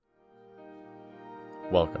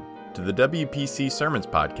Welcome to the WPC Sermons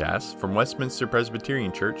Podcast from Westminster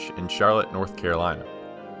Presbyterian Church in Charlotte, North Carolina.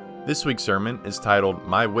 This week's sermon is titled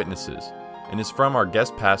My Witnesses and is from our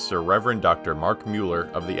guest pastor, Reverend Dr. Mark Mueller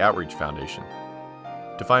of the Outreach Foundation.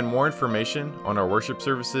 To find more information on our worship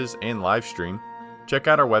services and live stream, check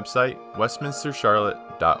out our website,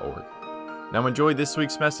 westminstercharlotte.org. Now enjoy this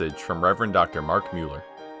week's message from Reverend Dr. Mark Mueller.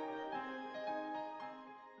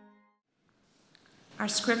 Our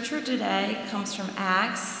scripture today comes from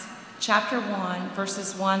Acts chapter 1,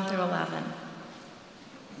 verses 1 through 11.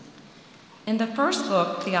 In the first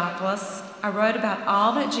book, Theophilus, I wrote about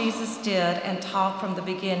all that Jesus did and taught from the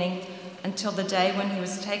beginning until the day when he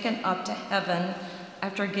was taken up to heaven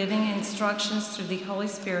after giving instructions through the Holy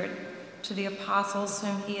Spirit to the apostles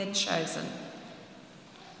whom he had chosen.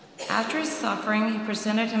 After his suffering, he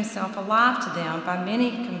presented himself alive to them by many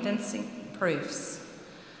convincing proofs,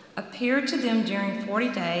 appeared to them during 40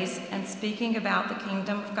 days, and speaking about the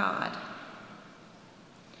kingdom of God.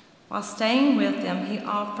 While staying with them,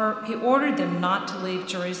 he ordered them not to leave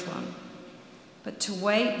Jerusalem, but to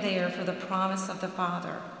wait there for the promise of the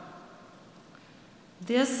Father.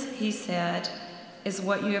 This, he said, is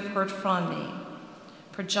what you have heard from me.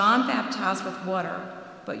 For John baptized with water,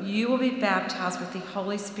 but you will be baptized with the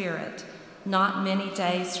Holy Spirit not many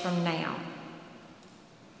days from now.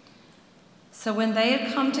 So when they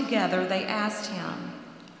had come together, they asked him,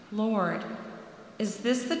 Lord, is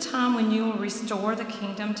this the time when you will restore the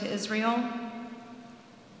kingdom to Israel?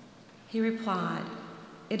 He replied,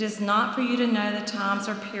 It is not for you to know the times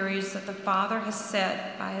or periods that the Father has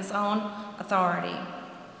set by his own authority,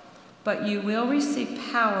 but you will receive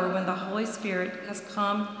power when the Holy Spirit has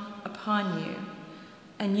come upon you,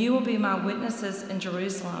 and you will be my witnesses in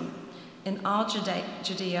Jerusalem, in all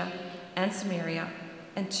Judea and Samaria,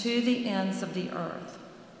 and to the ends of the earth.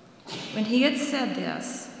 When he had said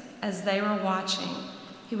this, as they were watching,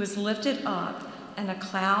 he was lifted up, and a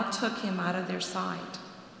cloud took him out of their sight.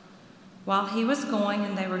 While he was going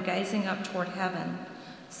and they were gazing up toward heaven,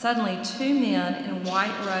 suddenly two men in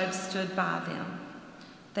white robes stood by them.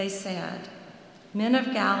 They said, Men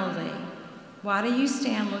of Galilee, why do you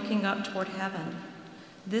stand looking up toward heaven?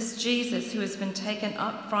 This Jesus who has been taken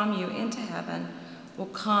up from you into heaven will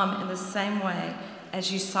come in the same way as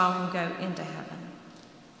you saw him go into heaven.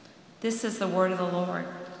 This is the word of the Lord.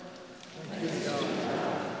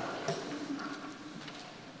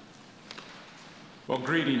 Well,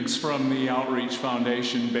 greetings from the Outreach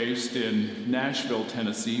Foundation based in Nashville,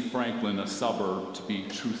 Tennessee, Franklin, a suburb, to be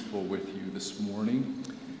truthful with you this morning.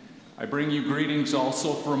 I bring you greetings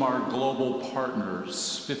also from our global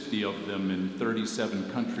partners, 50 of them in 37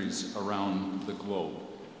 countries around the globe.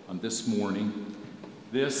 On this morning,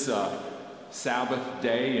 this Sabbath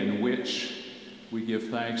day in which we give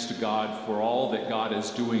thanks to God for all that God is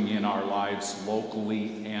doing in our lives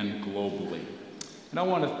locally and globally. And I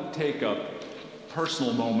want to take a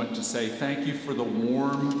personal moment to say thank you for the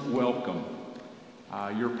warm welcome.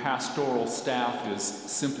 Your pastoral staff is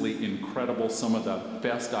simply incredible, some of the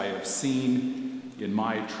best I have seen in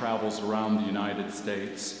my travels around the United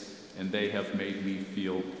States, and they have made me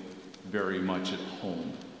feel very much at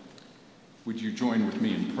home. Would you join with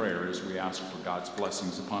me in prayer as we ask for God's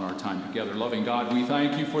blessings upon our time together? Loving God, we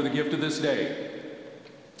thank you for the gift of this day.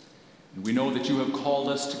 And we know that you have called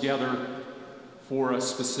us together for a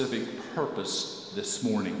specific purpose this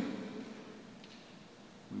morning.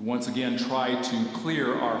 We once again try to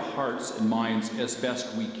clear our hearts and minds as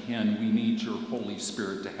best we can. We need your Holy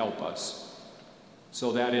Spirit to help us,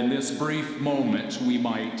 so that in this brief moment we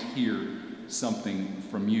might hear something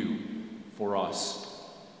from you for us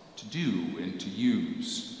to do and to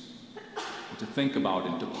use, and to think about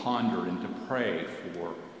and to ponder and to pray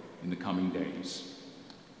for in the coming days.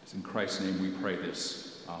 It's in Christ's name we pray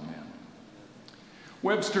this. Amen.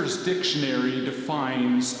 Webster's dictionary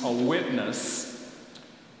defines a witness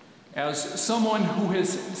as someone who has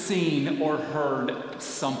seen or heard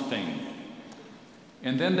something,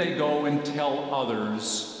 and then they go and tell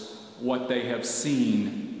others what they have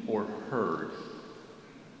seen or heard.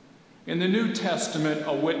 In the New Testament,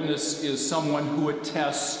 a witness is someone who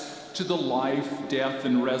attests to the life, death,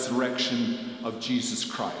 and resurrection of Jesus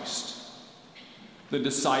Christ. The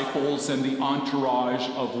disciples and the entourage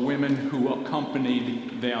of women who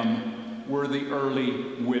accompanied them were the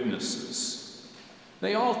early witnesses.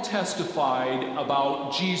 They all testified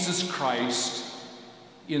about Jesus Christ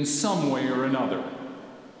in some way or another.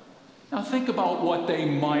 Now think about what they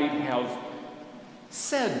might have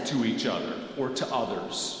said to each other or to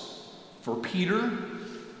others. For Peter,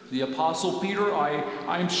 the Apostle Peter,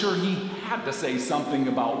 I'm sure he had to say something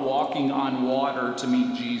about walking on water to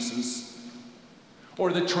meet Jesus.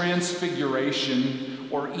 or the transfiguration,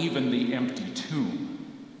 or even the empty tomb.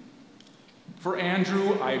 For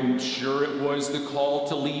Andrew, I'm sure it was the call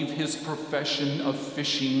to leave his profession of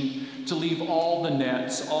fishing, to leave all the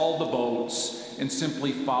nets, all the boats, and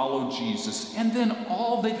simply follow Jesus. And then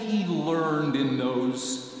all that he learned in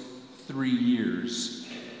those 3 years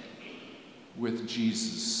with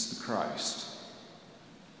Jesus the Christ.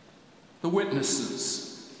 The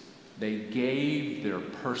witnesses, they gave their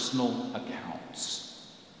personal accounts.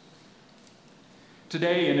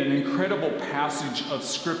 Today, in an incredible passage of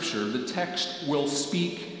Scripture, the text will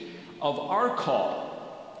speak of our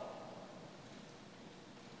call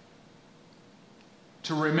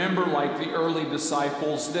to remember, like the early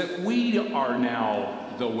disciples, that we are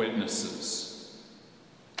now the witnesses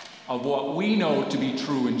of what we know to be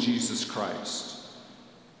true in Jesus Christ.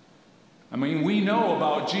 I mean, we know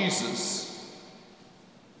about Jesus.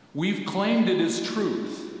 We've claimed it as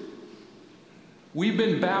truth. We've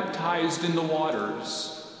been baptized in the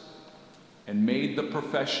waters and made the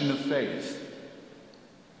profession of faith.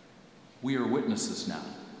 We are witnesses now.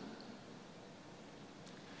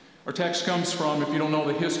 Our text comes from, if you don't know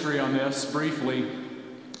the history on this, briefly,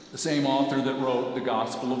 the same author that wrote the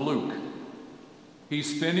Gospel of Luke.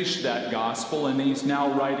 He's finished that gospel and he's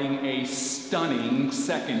now writing a stunning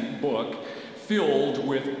second book filled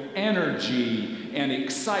with energy and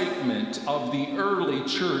excitement of the early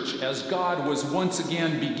church as God was once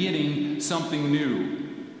again beginning something new.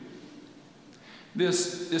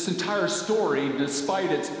 This entire story,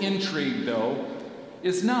 despite its intrigue, though,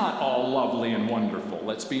 is not all lovely and wonderful.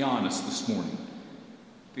 Let's be honest this morning.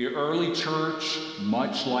 The early church,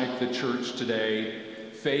 much like the church today,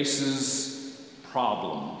 faces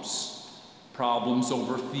problems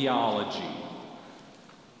over theology,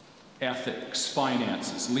 ethics,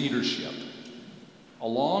 finances, leadership,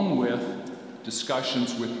 along with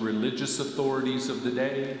discussions with religious authorities of the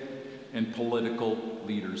day and political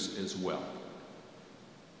leaders as well.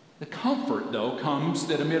 The comfort, though, comes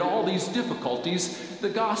that amid all these difficulties, the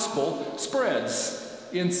gospel spreads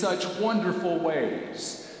in such wonderful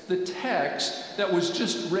ways. The text that was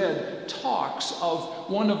just read talks of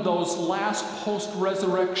one of those last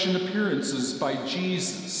post-resurrection appearances by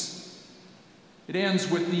Jesus. It ends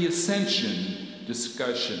with the ascension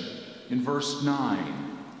discussion in verse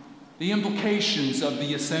 9. The implications of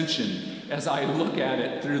the ascension, as I look at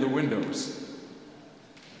it through the windows,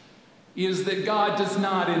 is that God does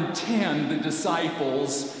not intend the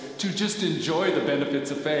disciples to just enjoy the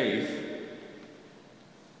benefits of faith.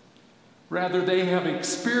 Rather, they have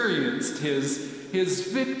experienced his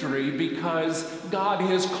victory because God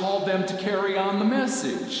has called them to carry on the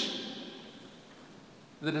message.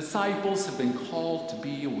 The disciples have been called to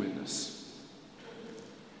be a witness.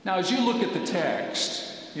 Now, as you look at the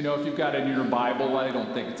text, if you've got it in your Bible, I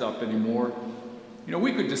don't think it's up anymore.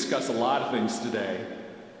 We could discuss a lot of things today.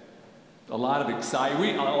 A lot of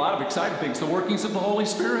exciting things. The workings of the Holy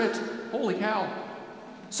Spirit. Holy cow.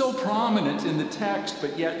 So prominent in the text,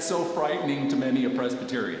 but yet so frightening to many a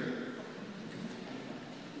Presbyterian.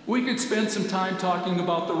 We could spend some time talking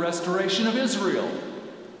about the restoration of Israel,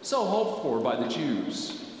 so hoped for by the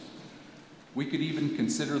Jews. We could even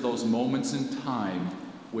consider those moments in time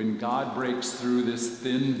when God breaks through this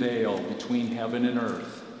thin veil between heaven and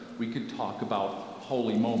earth. We could talk about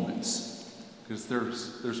holy moments, because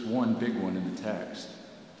there's one big one in the text.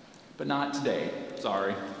 But not today,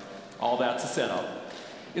 sorry. All that's a setup.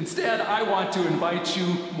 Instead, I want to invite you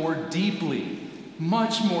more deeply,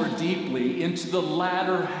 much more deeply, into the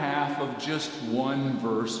latter half of just one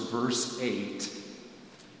verse, verse 8.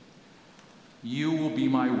 You will be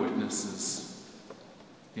my witnesses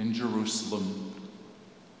in Jerusalem,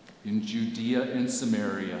 in Judea and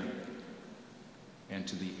Samaria, and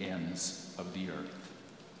to the ends of the earth.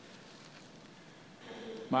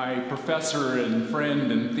 My professor and friend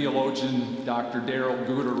and theologian, Dr. Darrell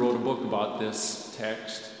Guder, wrote a book about this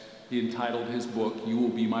text. He entitled his book, You Will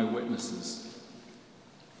Be My Witnesses.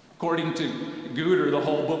 According to Guder, the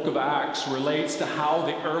whole book of Acts relates to how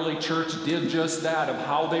the early church did just that, of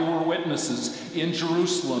how they were witnesses in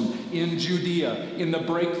Jerusalem, in Judea, in the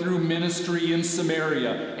breakthrough ministry in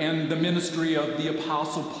Samaria, and the ministry of the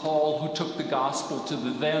Apostle Paul, who took the gospel to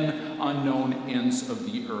the then unknown ends of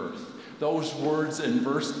the earth. Those words in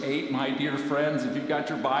verse 8, my dear friends, if you've got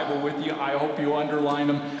your Bible with you, I hope you underline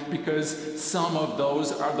them, because some of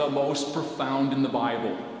those are the most profound in the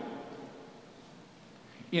Bible.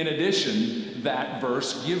 In addition, that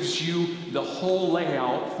verse gives you the whole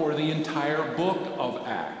layout for the entire book of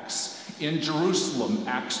Acts. In Jerusalem,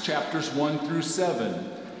 Acts chapters 1 through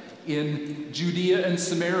 7. In Judea and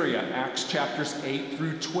Samaria, Acts chapters 8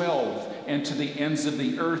 through 12. and to the ends of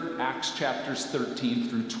the earth, Acts chapters 13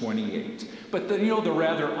 through 28. But the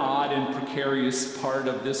rather odd and precarious part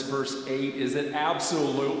of this verse 8 is it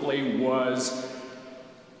absolutely was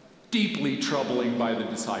deeply troubling by the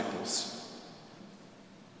disciples.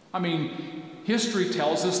 I mean, history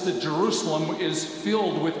tells us that Jerusalem is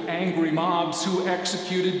filled with angry mobs who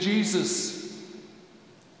executed Jesus.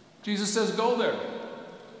 Jesus says, go there.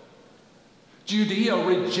 Judea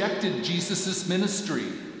rejected Jesus' ministry.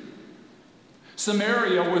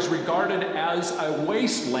 Samaria was regarded as a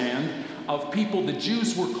wasteland of people the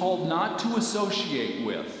Jews were called not to associate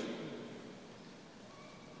with.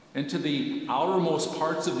 And to the outermost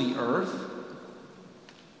parts of the earth,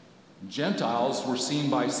 Gentiles were seen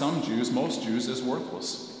by some Jews, most Jews, as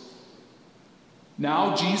worthless.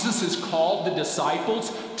 Now Jesus has called the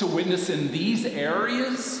disciples to witness in these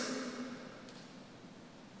areas.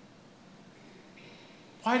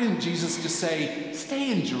 Why didn't Jesus just say,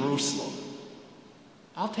 stay in Jerusalem?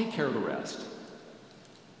 I'll take care of the rest.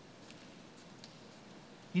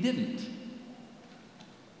 He didn't.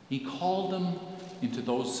 He called them into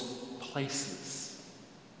those places.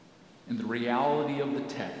 And the reality of the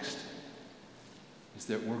text is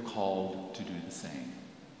that we're called to do the same.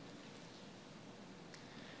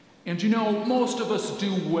 And most of us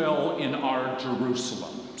do well in our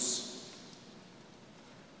Jerusalems.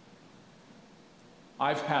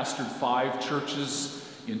 I've pastored 5 churches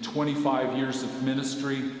in 25 years of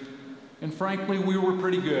ministry, and frankly, we were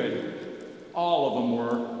pretty good. All of them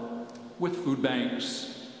were, with food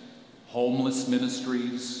banks, homeless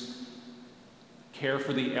ministries, care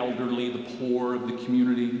for the elderly, the poor of the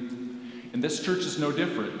community. And this church is no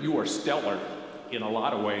different. You are stellar in a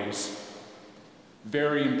lot of ways.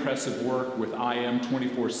 Very impressive work with IM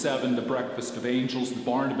 24/7, the Breakfast of Angels, the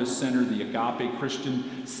Barnabas Center, the Agape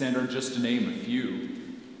Christian Center, just to name a few.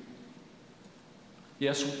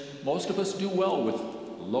 Yes, most of us do well with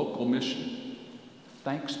local mission.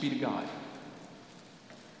 Thanks be to God.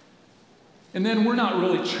 And then we're not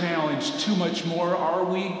really challenged too much more, are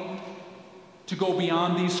we? To go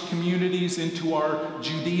beyond these communities into our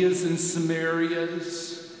Judeas and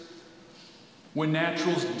Samarias. When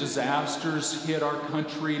natural disasters hit our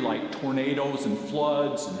country like tornadoes and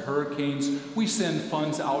floods and hurricanes, we send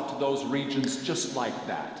funds out to those regions just like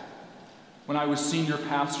that. When I was senior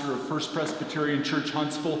pastor of First Presbyterian Church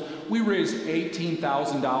Huntsville, we raised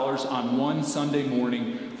 $18,000 on one Sunday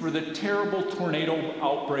morning for the terrible tornado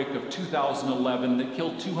outbreak of 2011 that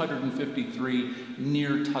killed 253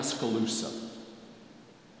 near Tuscaloosa.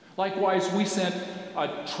 Likewise, we sent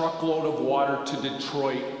a truckload of water to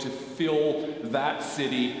Detroit to fill that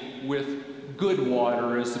city with good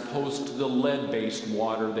water as opposed to the lead-based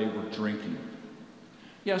water they were drinking.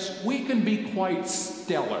 Yes, we can be quite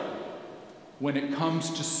stellar when it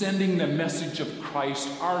comes to sending the message of Christ,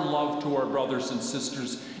 our love to our brothers and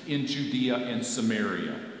sisters in Judea and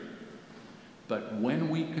Samaria. But when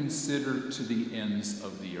we consider to the ends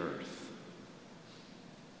of the earth,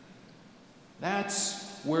 that's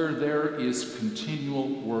where there is continual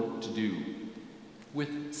work to do,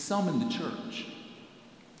 with some in the church.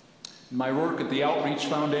 In my work at the Outreach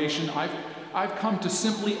Foundation, I've come to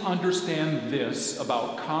simply understand this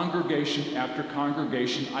about congregation after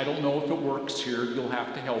congregation. I don't know if it works here, you'll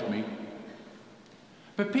have to help me.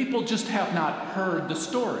 But people just have not heard the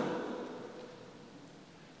story.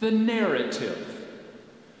 The narrative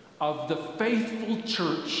of the faithful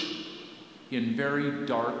church in very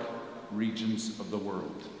dark regions of the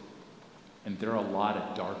world. And there are a lot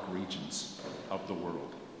of dark regions of the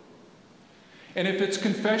world. And if it's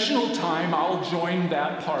confessional time, I'll join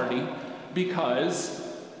that party because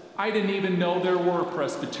I didn't even know there were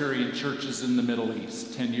Presbyterian churches in the Middle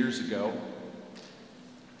East 10 years ago.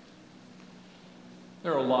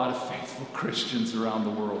 There are a lot of faithful Christians around the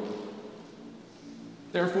world.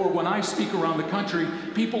 Therefore, when I speak around the country,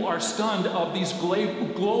 people are stunned of these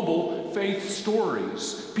global faith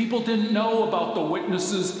stories. People didn't know about the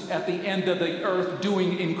witnesses at the end of the earth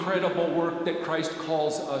doing incredible work that Christ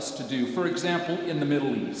calls us to do. For example, in the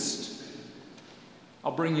Middle East.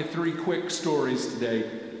 I'll bring you 3 quick stories today.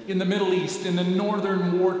 In the Middle East, in the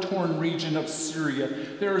northern war-torn region of Syria,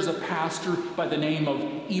 there is a pastor by the name of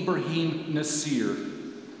Ibrahim Nasir.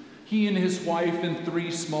 He and his wife and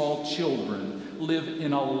 3 small children live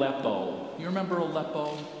in Aleppo. You remember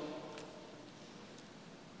Aleppo?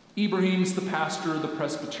 Ibrahim's the pastor of the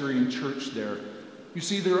Presbyterian church there. You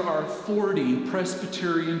see, there are 40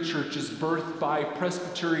 Presbyterian churches birthed by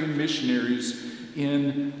Presbyterian missionaries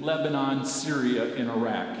in Lebanon, Syria, and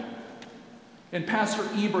Iraq. And Pastor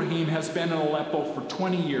Ibrahim has been in Aleppo for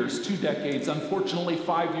 20 years, 2 decades. Unfortunately,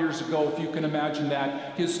 5 years ago, if you can imagine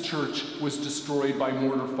that, his church was destroyed by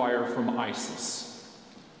mortar fire from ISIS,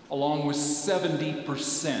 along with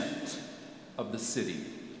 70% of the city.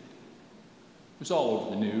 It was all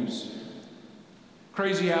over the news.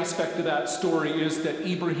 Crazy aspect of that story is that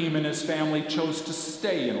Ibrahim and his family chose to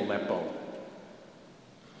stay in Aleppo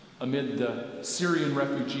amid the Syrian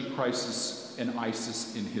refugee crisis and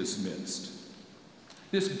ISIS in his midst.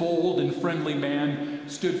 This bold and friendly man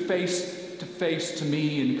stood face to face to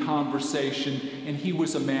me in conversation, and he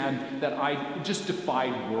was a man that I just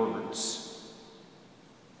defied words.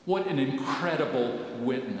 What an incredible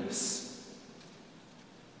witness.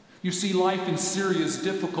 You see, life in Syria is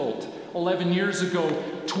difficult. 11 years ago,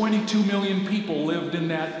 22 million people lived in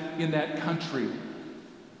that country.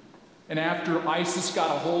 And after ISIS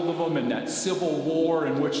got a hold of them in that civil war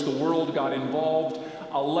in which the world got involved,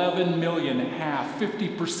 11 million,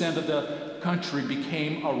 50% of the country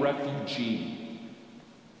became a refugee.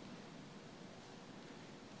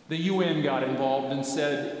 The UN got involved and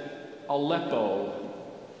said Aleppo,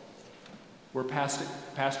 where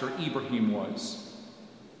Pastor Ibrahim was,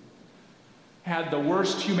 had the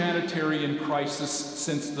worst humanitarian crisis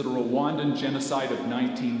since the Rwandan genocide of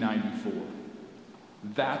 1994.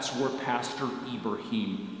 That's where Pastor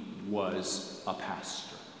Ibrahim was a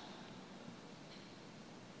pastor.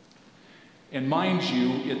 And mind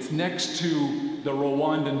you, it's next to the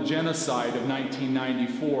Rwandan genocide of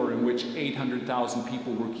 1994, in which 800,000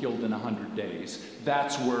 people were killed in 100 days.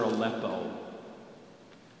 That's where Aleppo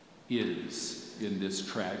is in this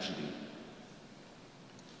tragedy.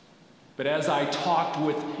 But as I talked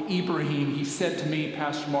with Ibrahim, he said to me,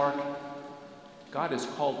 Pastor Mark, God has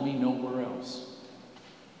called me nowhere else.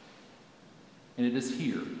 And it is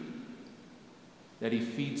here that he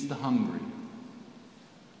feeds the hungry,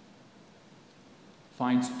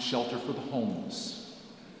 finds shelter for the homeless,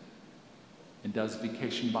 and does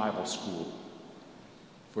vacation Bible school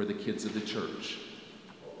for the kids of the church.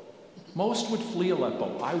 Most would flee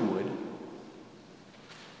Aleppo. I would.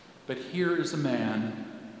 But here is a man,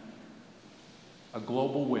 a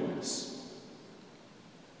global witness,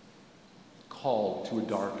 called to a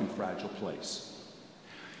dark and fragile place.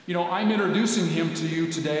 You know, I'm introducing him to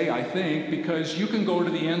you today, I think, because you can go to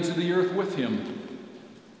the ends of the earth with him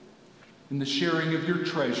in the sharing of your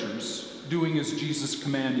treasures, doing as Jesus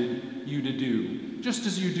commanded you to do, just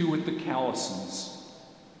as you do with the Callisons.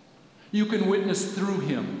 You can witness through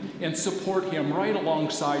him and support him right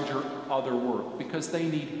alongside your other work, because they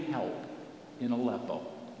need help in Aleppo.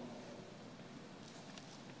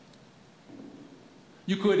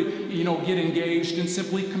 You could, get engaged in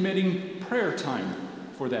simply committing prayer time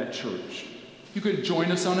for that church. You could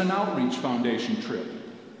join us on an outreach foundation trip,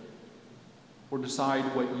 or decide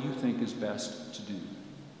what you think is best to do.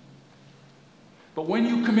 But when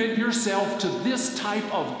you commit yourself to this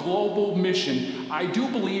type of global mission, I do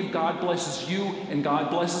believe God blesses you and God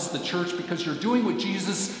blesses the church, because you're doing what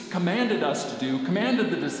Jesus commanded us to do,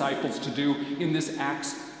 commanded the disciples to do in this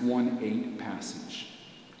Acts 1:8 passage.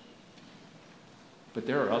 But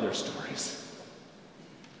there are other stories.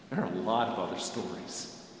 There are a lot of other stories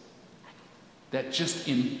that just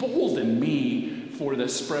embolden me for the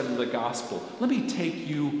spread of the gospel. Let me take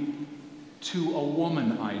you to a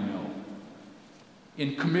woman I know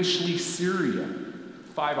in Qamishli, Syria,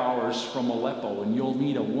 5 hours from Aleppo, and you'll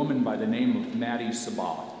meet a woman by the name of Maddie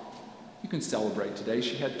Sabah. You can celebrate today.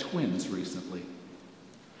 She had twins recently.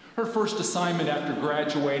 Her first assignment after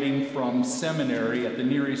graduating from seminary at the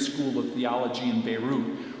Neri School of Theology in Beirut,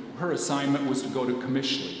 her assignment was to go to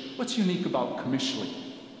Qamishli. What's unique about Qamishli?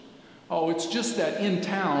 Oh, it's just that in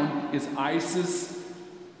town is ISIS,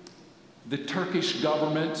 the Turkish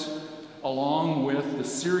government, along with the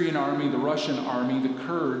Syrian army, the Russian army, the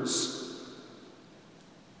Kurds,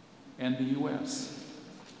 and the U.S.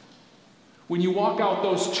 When you walk out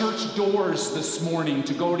those church doors this morning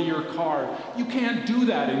to go to your car, you can't do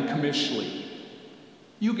that in Qamishli.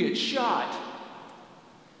 You get shot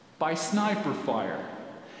by sniper fire.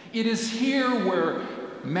 It is here where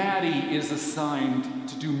Maddie is assigned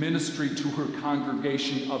to do ministry to her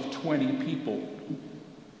congregation of 20 people.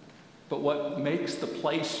 But what makes the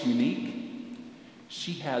place unique,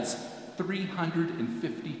 she has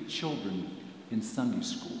 350 children in Sunday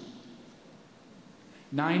school.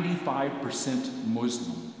 95%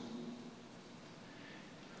 Muslim.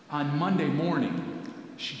 On Monday morning,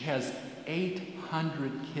 she has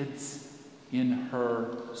 800 kids in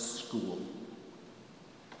her school.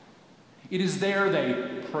 It is there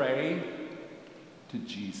they pray to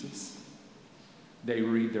Jesus, they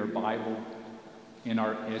read their Bible, and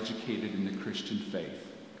are educated in the Christian faith.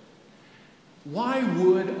 Why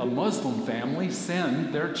would a Muslim family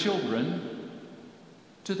send their children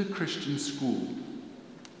to the Christian school?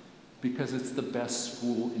 Because it's the best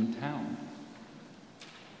school in town.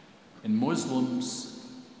 And Muslims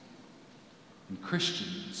and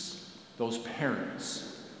Christians, those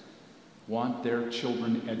parents, want their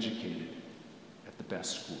children educated at the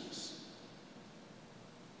best schools.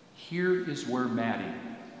 Here is where Maddie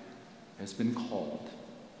has been called.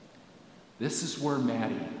 This is where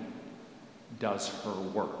Maddie does her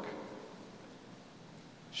work.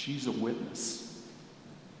 She's a witness,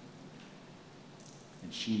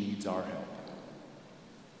 and she needs our help.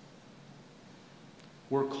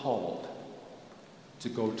 We're called to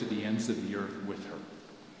go to the ends of the earth with her.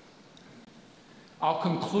 I'll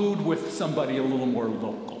conclude with somebody a little more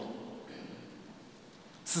local.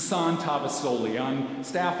 Sasan Tavasoli, on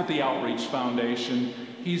staff at the Outreach Foundation.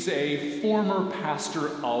 He's a former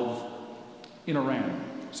pastor in Iran,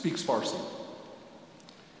 speaks Farsi.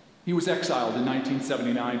 He was exiled in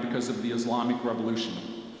 1979 because of the Islamic Revolution.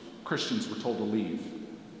 Christians were told to leave.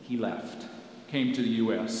 He left, came to the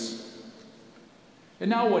U.S. And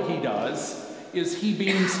now what he does is he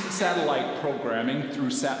beams satellite programming through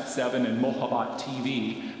Sat7 and Mohabbat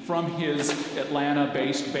TV from his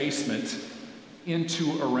Atlanta-based basement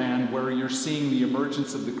into Iran, where you're seeing the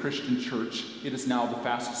emergence of the Christian church. It is now the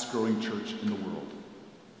fastest growing church in the world.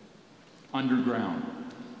 Underground.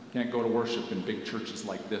 Can't go to worship in big churches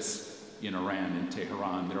like this in Iran, in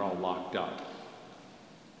Tehran. They're all locked up.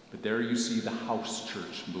 But there you see the house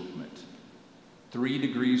church movement. 3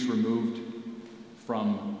 degrees removed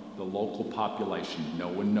from the local population. No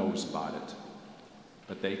one knows about it.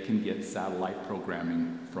 But they can get satellite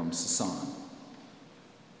programming from Sasan.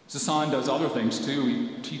 Sasan does other things too.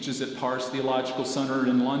 He teaches at Pars Theological Center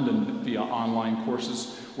in London via online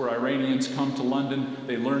courses where Iranians come to London,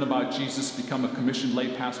 they learn about Jesus, become a commissioned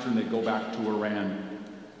lay pastor, and they go back to Iran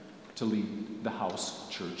to lead the house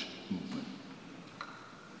church movement.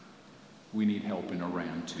 We need help in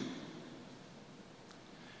Iran too.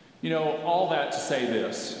 You know, all that to say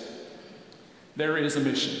this, there is a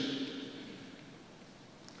mission.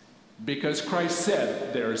 Because Christ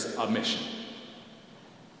said there's a mission.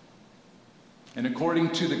 And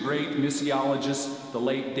according to the great missiologist, the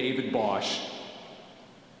late David Bosch,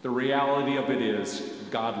 the reality of it is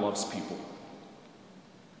God loves people.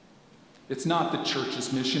 It's not the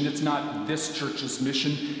church's mission, it's not this church's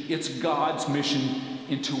mission, it's God's mission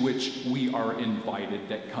into which we are invited,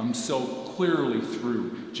 that comes so clearly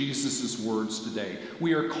through Jesus' words today.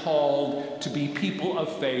 We are called to be people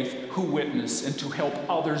of faith who witness and to help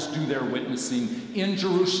others do their witnessing in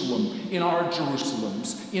Jerusalem, in our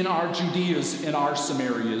Jerusalems, in our Judeas, in our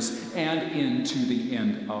Samarias, and into the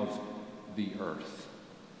end of the earth.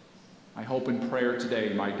 I hope in prayer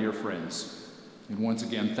today, my dear friends, and once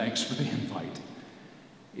again, thanks for the invite,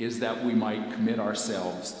 is that we might commit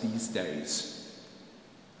ourselves these days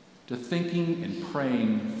to thinking and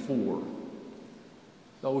praying for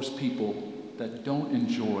those people that don't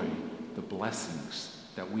enjoy the blessings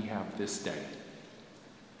that we have this day,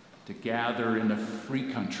 to gather in a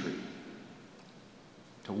free country,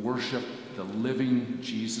 to worship the living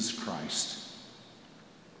Jesus Christ.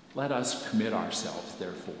 Let us commit ourselves,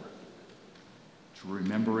 therefore, to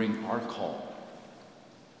remembering our call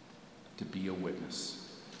to be a witness.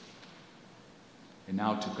 And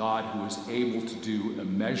now to God, who is able to do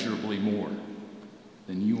immeasurably more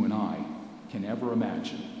than you and I can ever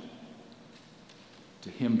imagine, to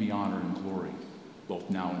him be honor and glory, both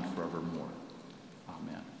now and forevermore.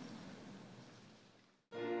 Amen.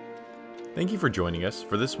 Thank you for joining us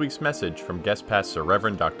for this week's message from guest pastor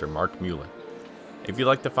Reverend Dr. Mark Mullen. If you'd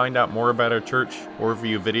like to find out more about our church or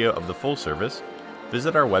view a video of the full service,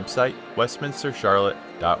 visit our website,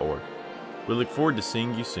 westminstercharlotte.org. We look forward to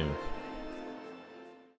seeing you soon.